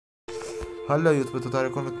Hello YouTube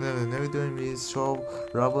tutorial konuk ne videoyum is show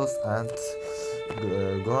rebels and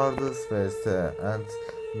guards vs and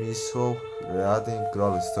me show regarding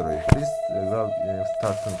graal story. Please graal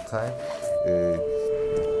starting time.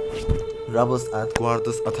 Rebels and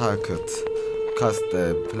guards attacked. Cast the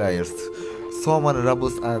players. So many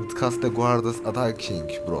rebels and cast the guards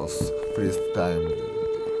attacking bros. Please time.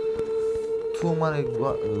 Too many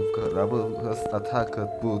rebels attacked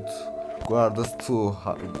but guards too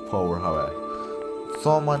power however.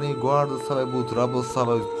 So many guards have but rebels have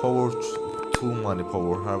power too many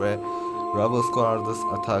power have rebels guards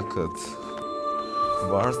attacked.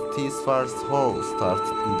 Wars this first how start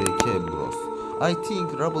IDK bros. I think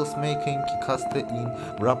rebels making cast in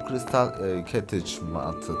rap crystal cottage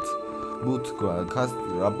method. But cast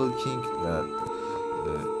rebel king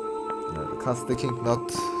cast the king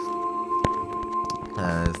not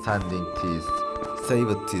standing this.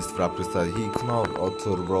 Save this rap crystal. He cannot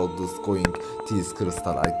author world is going this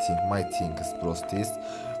crystal. I think my thing is bros this.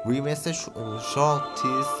 We message show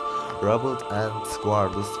this rebel and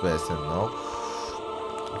guards vs now.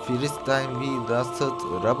 First time we lasted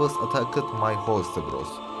rebels attacked my host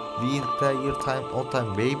bros. We player time all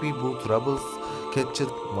time baby but rebels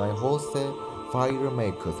catched my host fire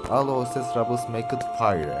makers. All hosts rebels make it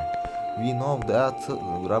fire. We know that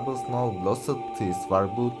rebels now lost this war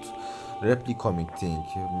but replica thing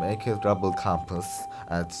make a rebel campus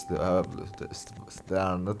and they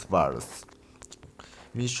are not wars.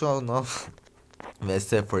 We show now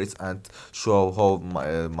separate and show how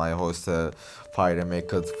my host fire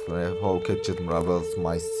make it how catched rebels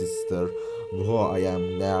my sister who I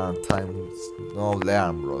am learn time no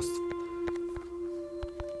learn bros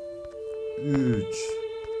 3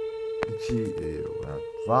 2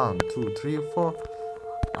 1 2 3 4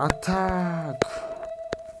 attack.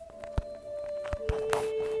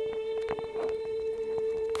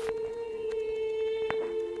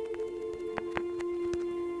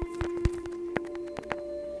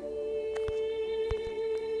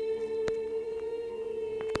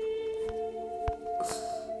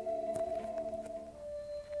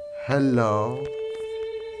 Hello.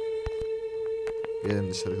 Gelin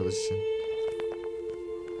dışarı kılıç için.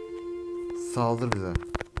 Saldır bize.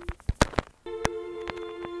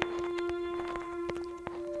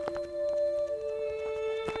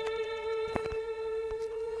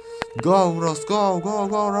 Go bros, go.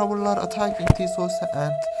 Rebel'lar attacking this house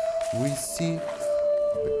and we see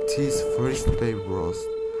this first baby bros.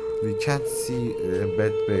 We can't see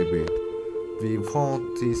bad baby. We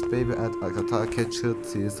found this baby and attack catch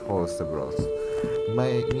this house bros.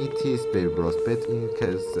 Me this baby bros. Bad in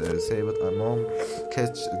case save it. Mom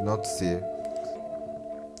catch not see.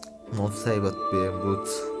 Not save it but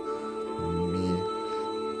me.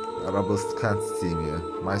 Rebels can't see me.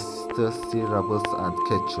 My sister see rebels and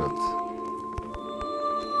catch it.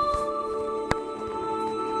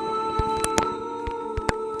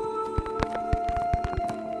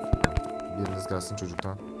 Biriniz gelsin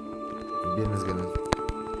çocuktan. Biriniz gelin.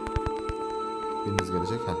 Biriniz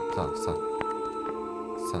gelecek. Ha, tamam sen.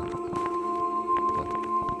 Sen. Gel.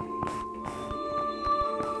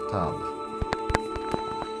 Tamamdır.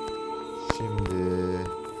 Şimdi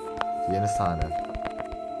yeni sahne.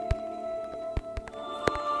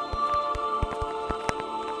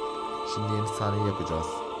 Şimdi yeni sahneyi yapacağız.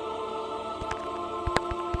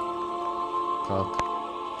 Kalk.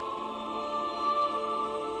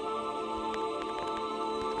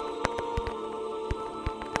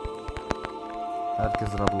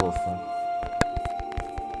 Herkes rebel olsun.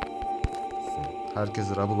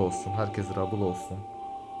 Herkes rebel olsun. Herkes rebel olsun.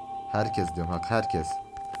 Herkes diyorum bak herkes.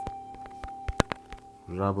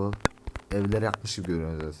 Rebel evleri yakmış gibi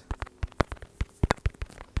görünüyoruz.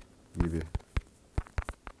 Gibi.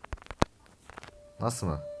 Nasıl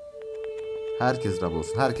mı? Herkes rebel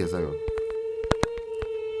olsun. Herkes rebel.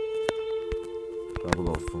 Rebel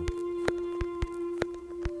olsun.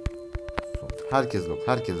 Herkes yok.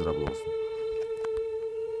 Herkes rebel olsun.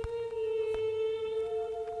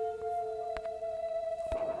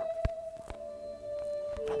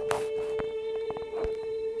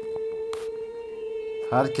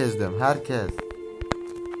 Herkes diyorum. Herkes.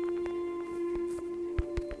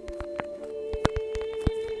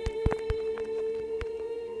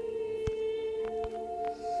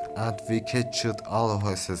 And we catched all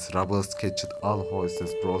horses. Rebels catched all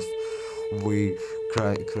horses, bros. We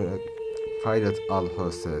fired all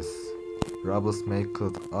horses. Rebels make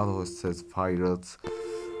it all horses fired.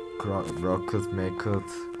 Rockets make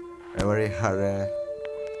it. Every hare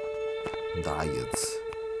diet.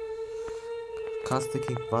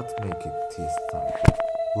 Casting what make it this time?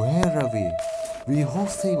 Where are we? We all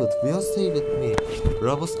save it, we all save it me.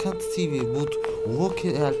 Robbers can't see we would walk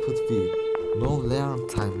help it we. No learn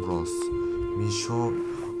time Ross. Me show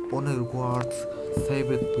honor guard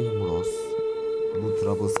save it me Ross. But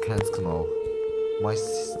robbers can't know. My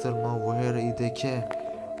sister ma where ideke.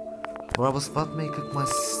 Robbers what make it my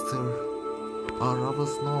sister? Our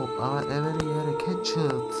robbers know our every year catch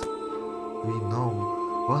it. We know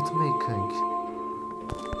what making.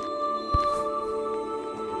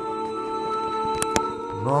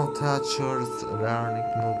 No teachers learning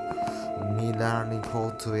me learning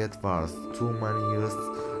how to advance. Too many years,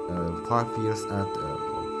 5 years and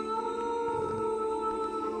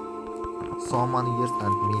so many years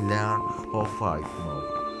and me learn how fight now.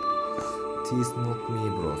 Tis not me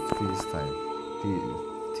bros, this time.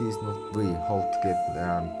 Tis not we how to get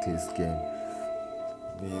learn this game.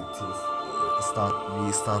 We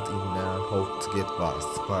start in learn how to get bars,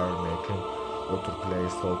 bar making, other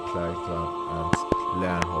players how play and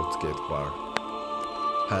learn how to get bar.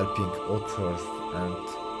 Helping others and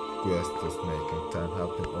guests making time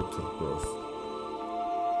helping other bros.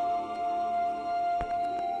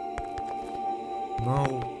 No,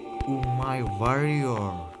 oh my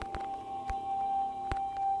warrior.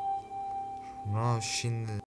 No, şimdi